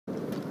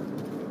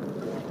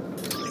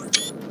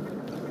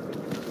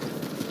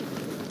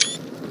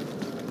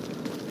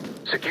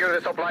Secure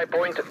the supply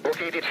point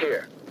located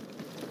here.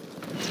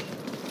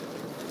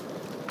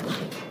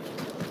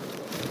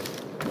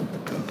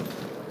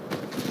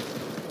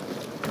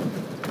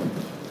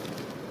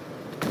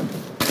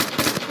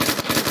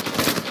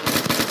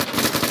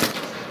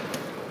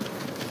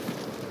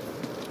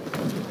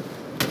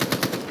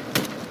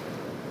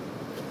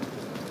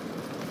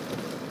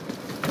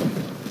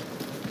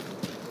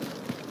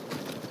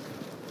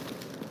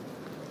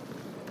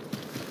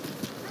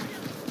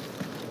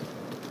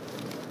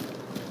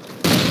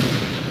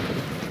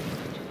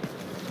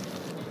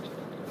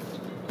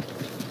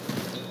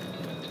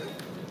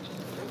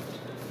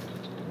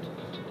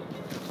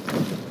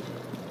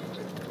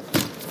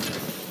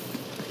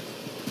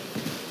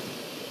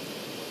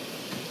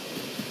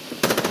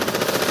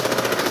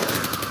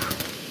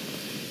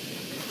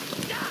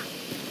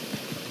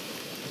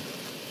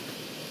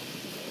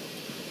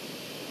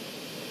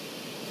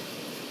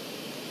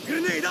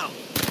 Grenade out!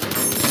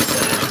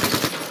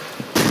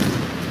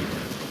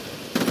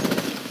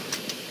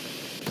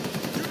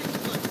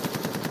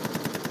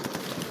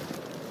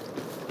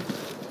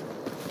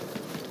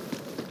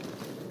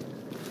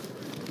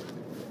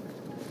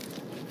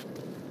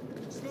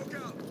 Smoke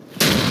out!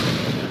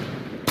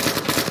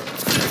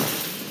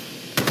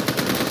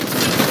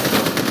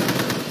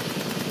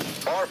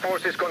 Our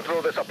forces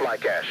control the supply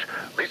cache.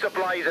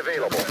 Resupply is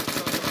available.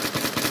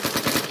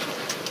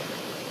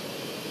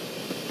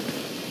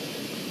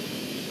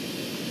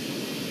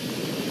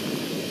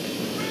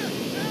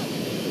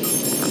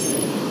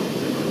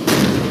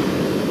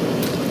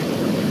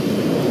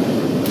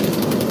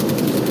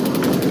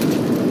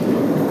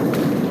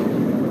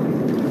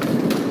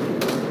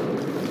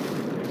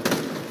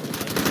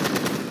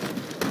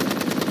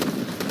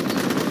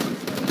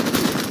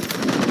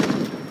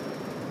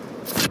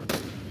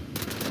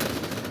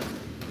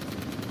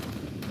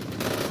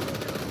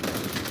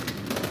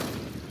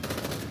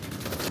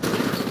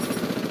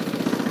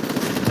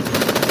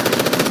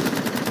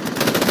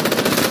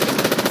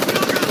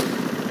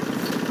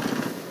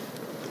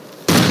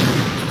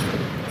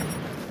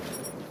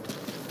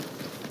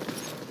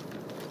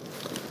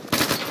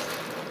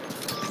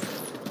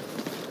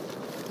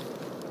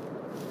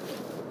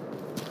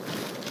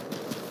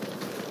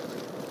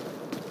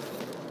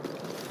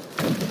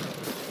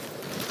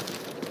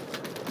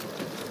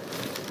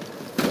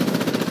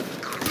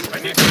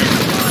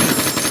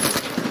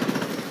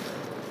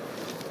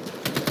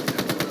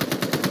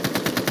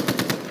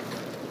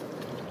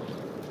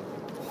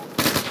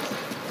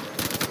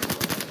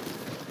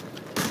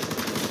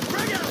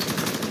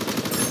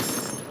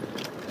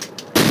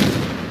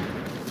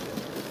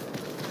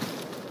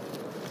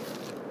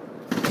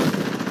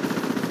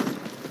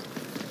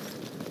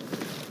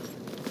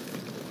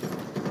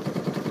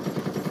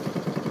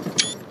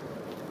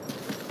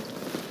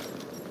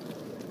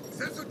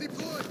 Sensor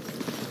deployed!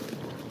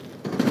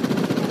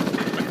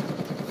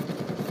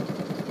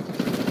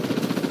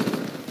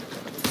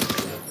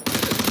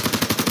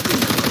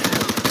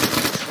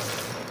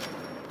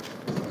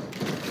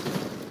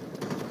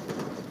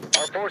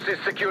 Our forces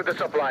secure the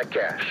supply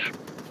cache.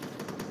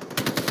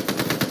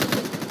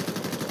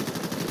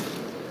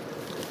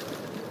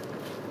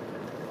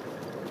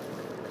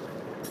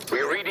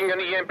 We're reading an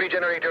EMP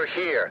generator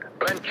here.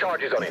 Plant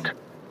charges on it.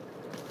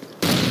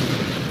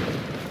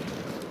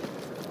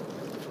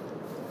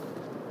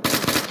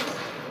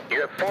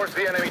 You have forced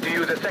the enemy to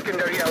use a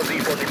secondary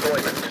LZ for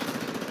deployment.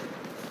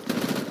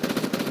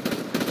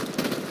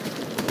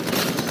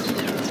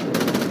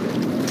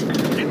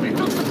 Enemy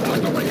took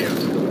support over here.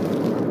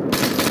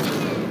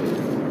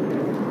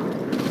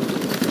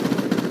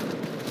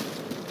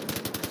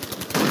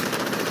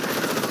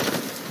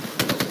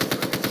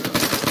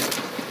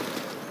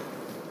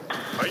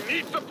 I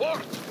need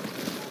support!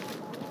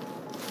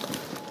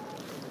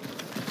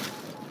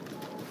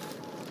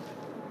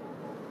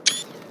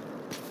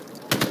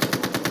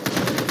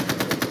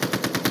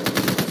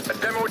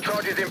 Demo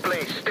charge is in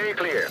place. Stay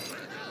clear.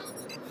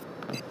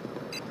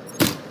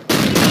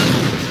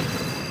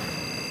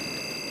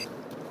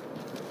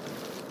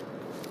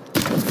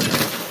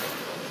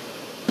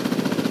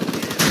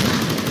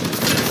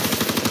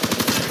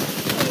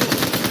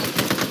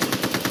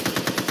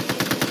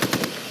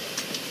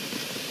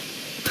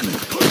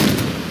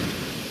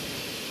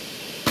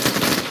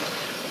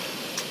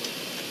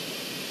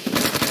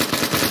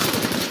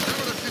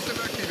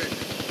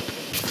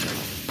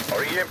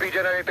 Our EMP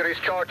generator is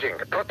charging.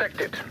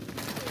 Protect it.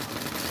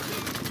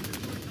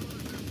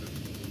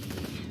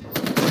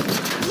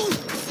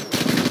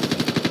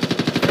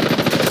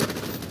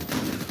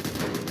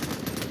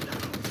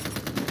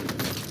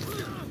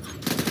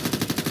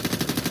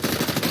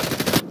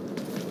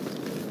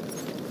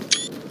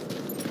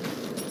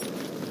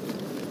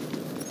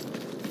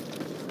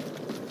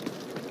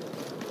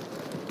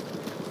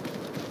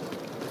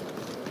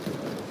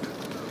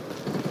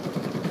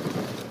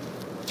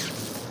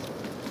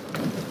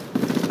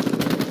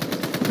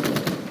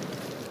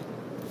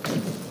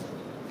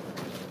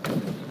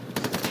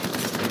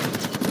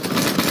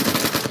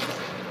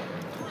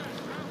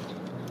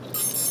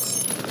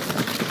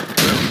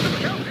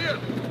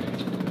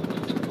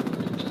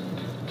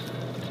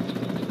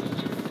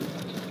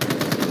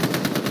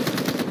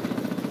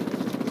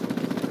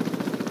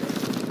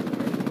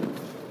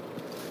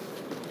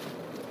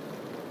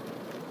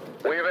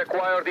 We've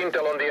acquired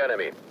intel on the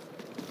enemy.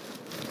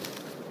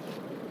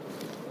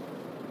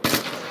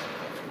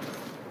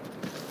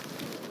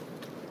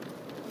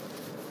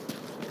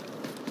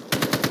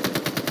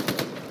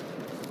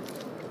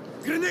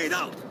 Grenade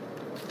out!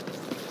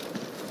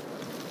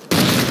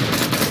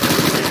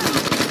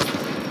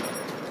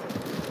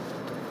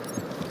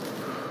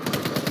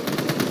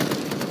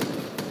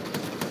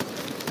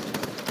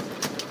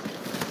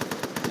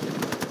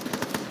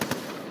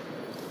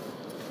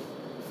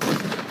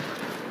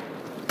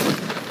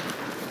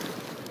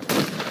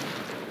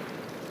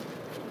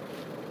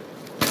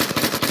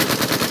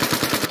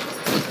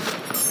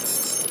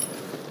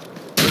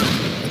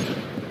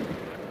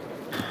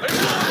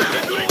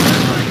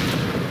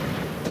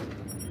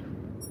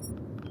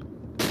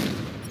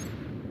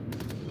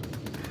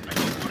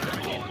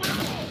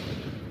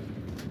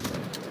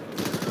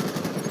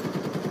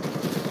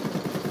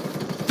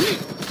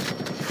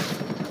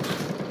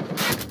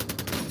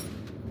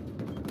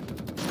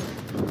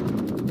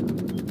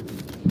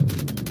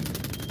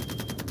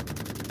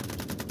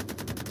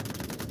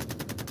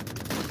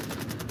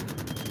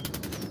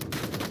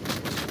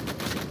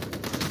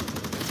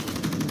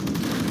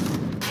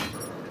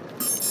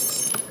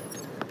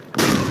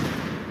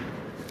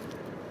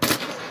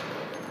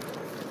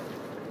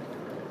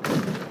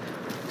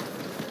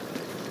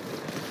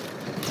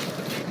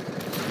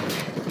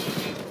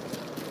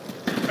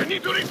 I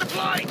need to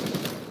resupply!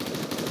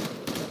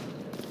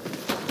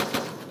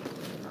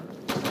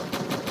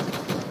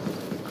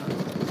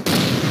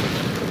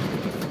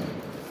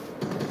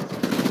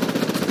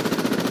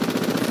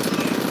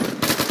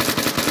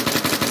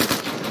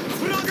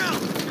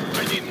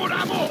 I need more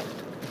ammo!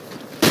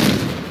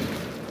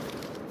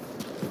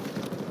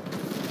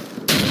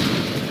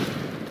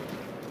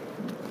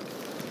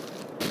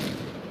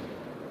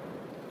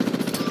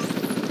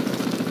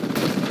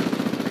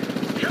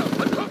 Yeah,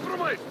 I'm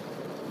compromised!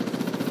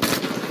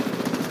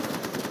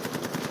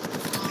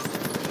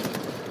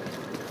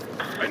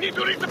 I need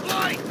to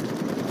resupply!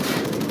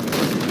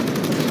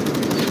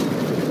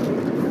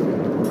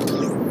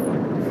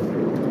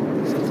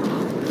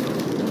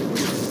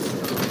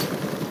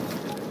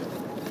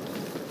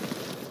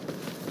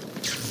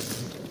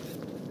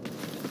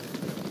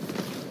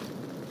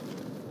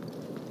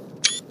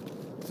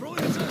 Throw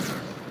in a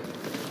sensor!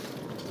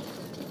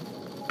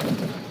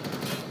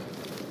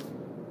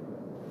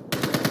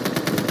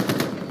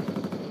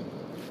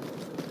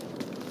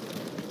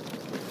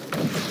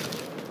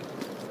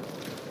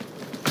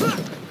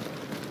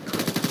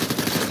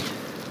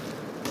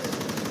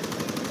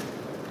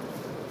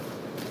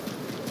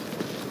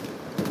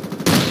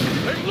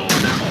 I'm low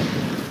on ammo!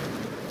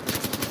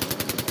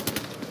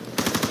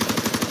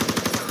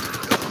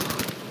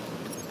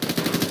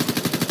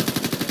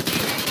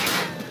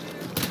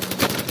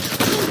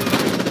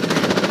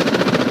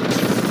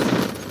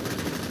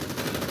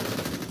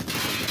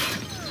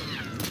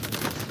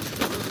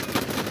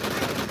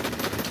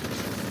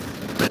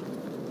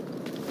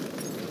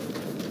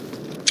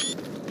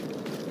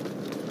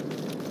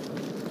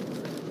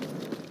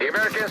 The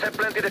Americans have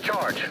plenty to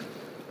charge.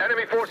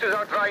 Enemy forces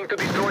are trying to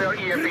destroy our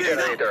EMP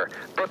generator.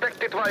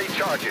 Protect it while it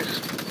charges.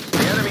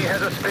 The enemy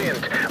has a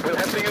sprint. We'll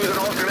have to use an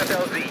alternate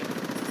LZ.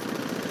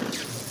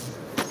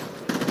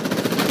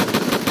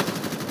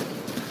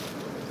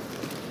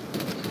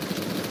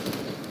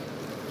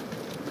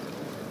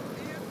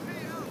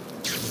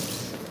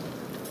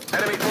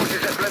 Enemy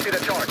forces have plenty to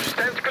charge.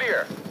 Stand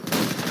clear.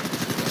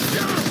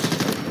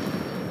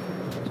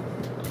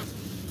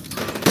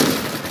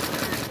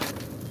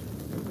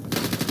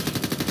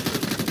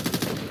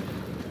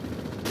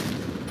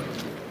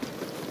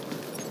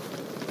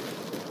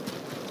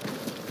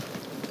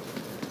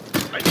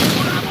 I need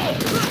more ammo!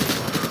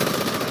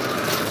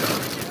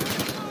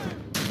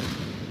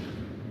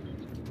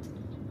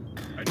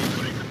 I need to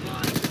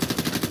resupply!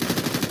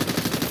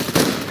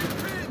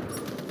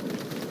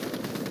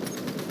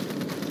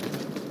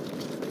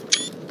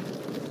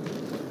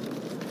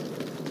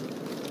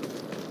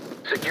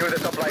 Secure the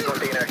supply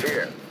container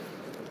here.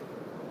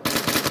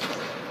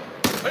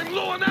 I'm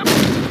low on ammo!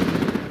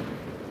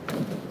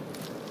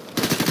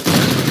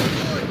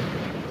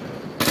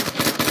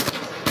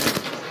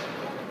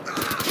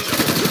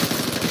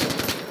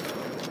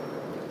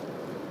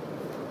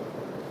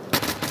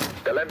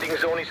 The landing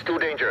zone is too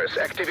dangerous.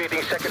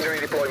 Activating secondary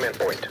deployment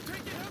point.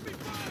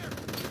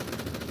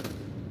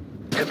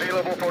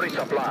 Available for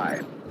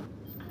resupply.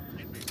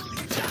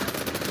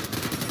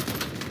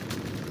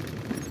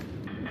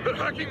 They're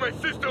hacking my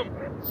system!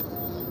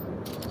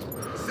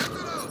 Send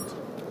it out!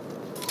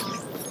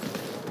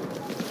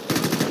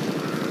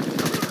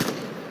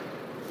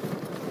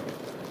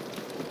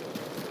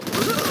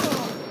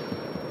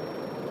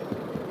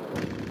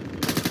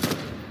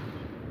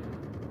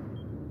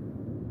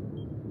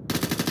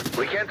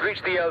 We can't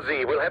reach the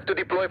LZ. We'll have to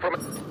deploy from...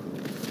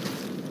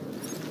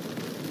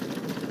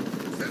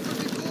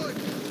 Sensor deployed!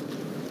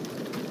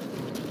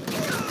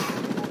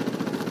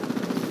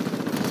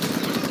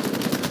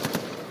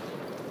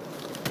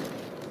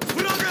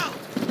 Frag out!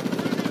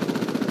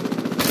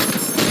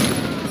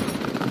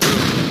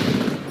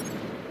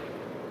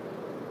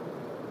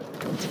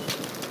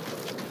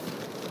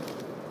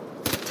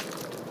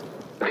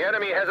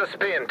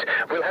 spent.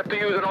 We'll have to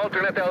use an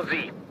alternate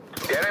LZ.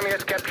 The enemy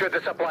has captured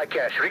the supply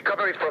cache.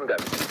 Recover it from them.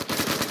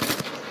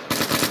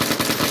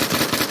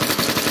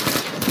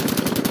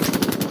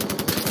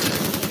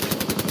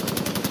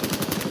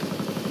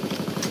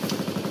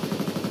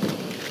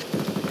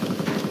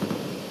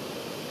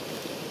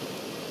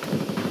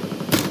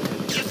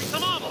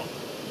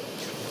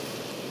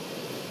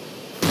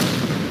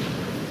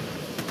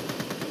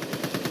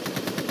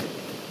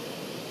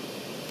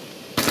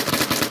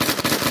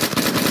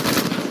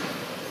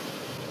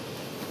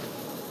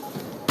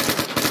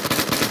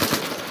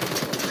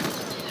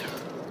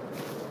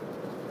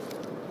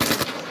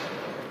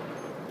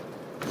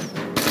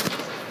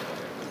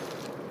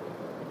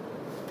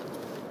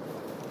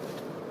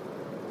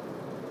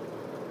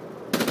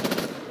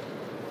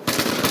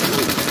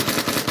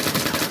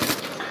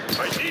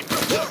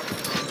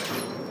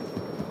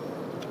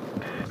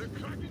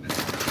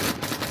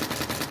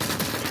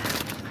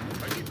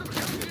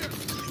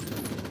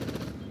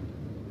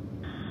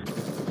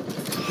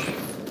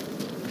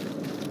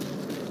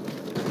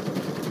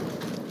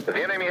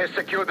 The enemy has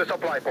secured the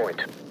supply point.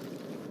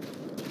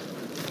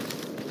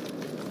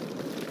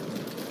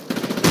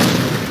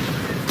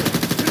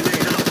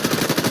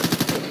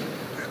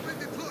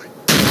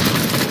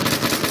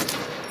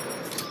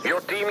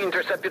 Your team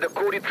intercepted a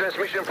coded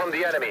transmission from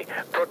the enemy.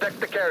 Protect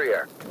the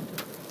carrier.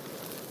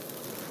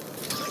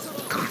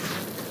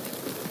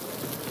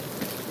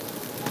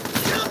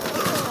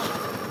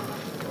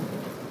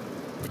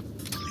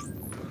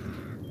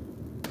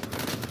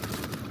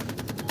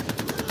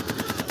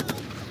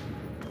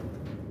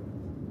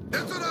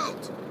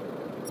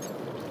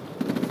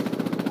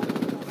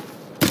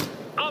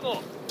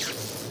 Ammo!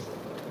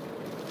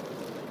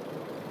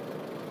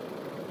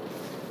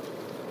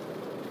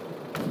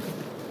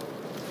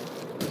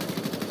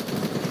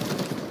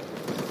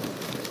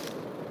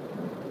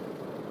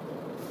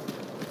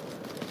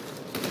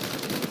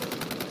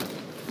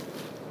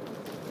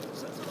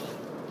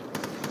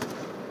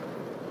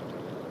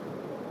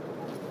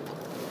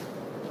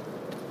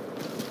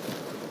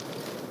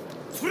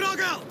 Frog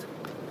out!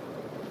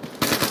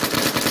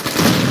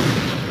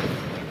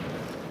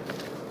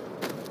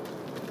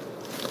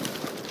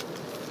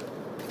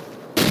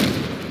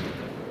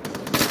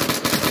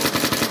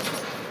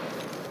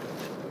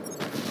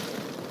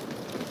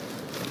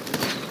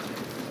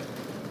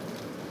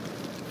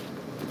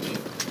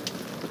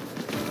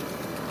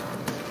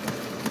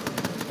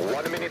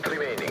 One minute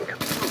remaining.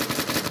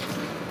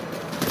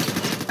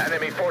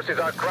 Enemy forces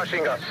are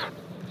crushing us.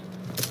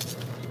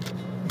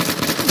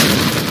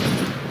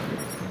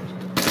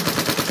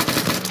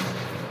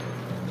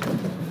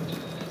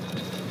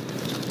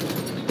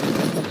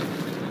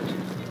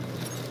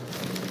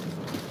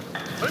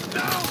 I'm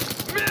down!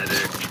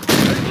 Medic!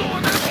 I'm low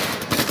on ammo!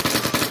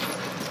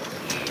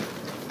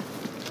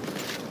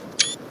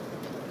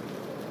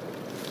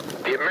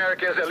 The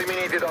Americans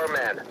eliminated our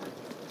man.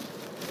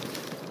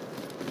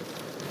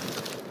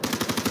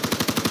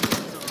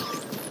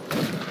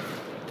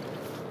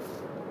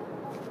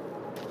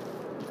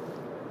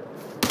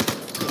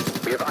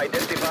 We have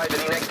identified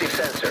an inactive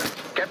sensor.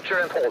 Capture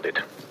and hold it.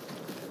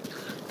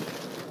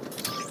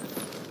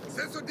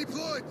 Sensor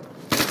deployed!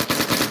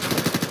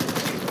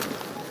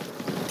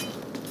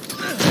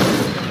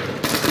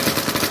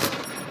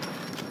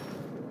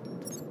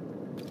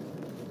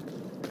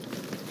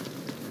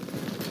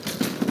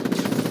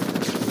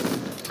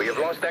 We have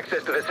lost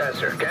access to the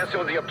sensor.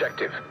 Cancel the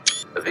objective.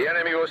 The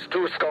enemy was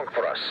too strong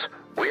for us.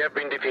 We have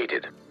been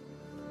defeated.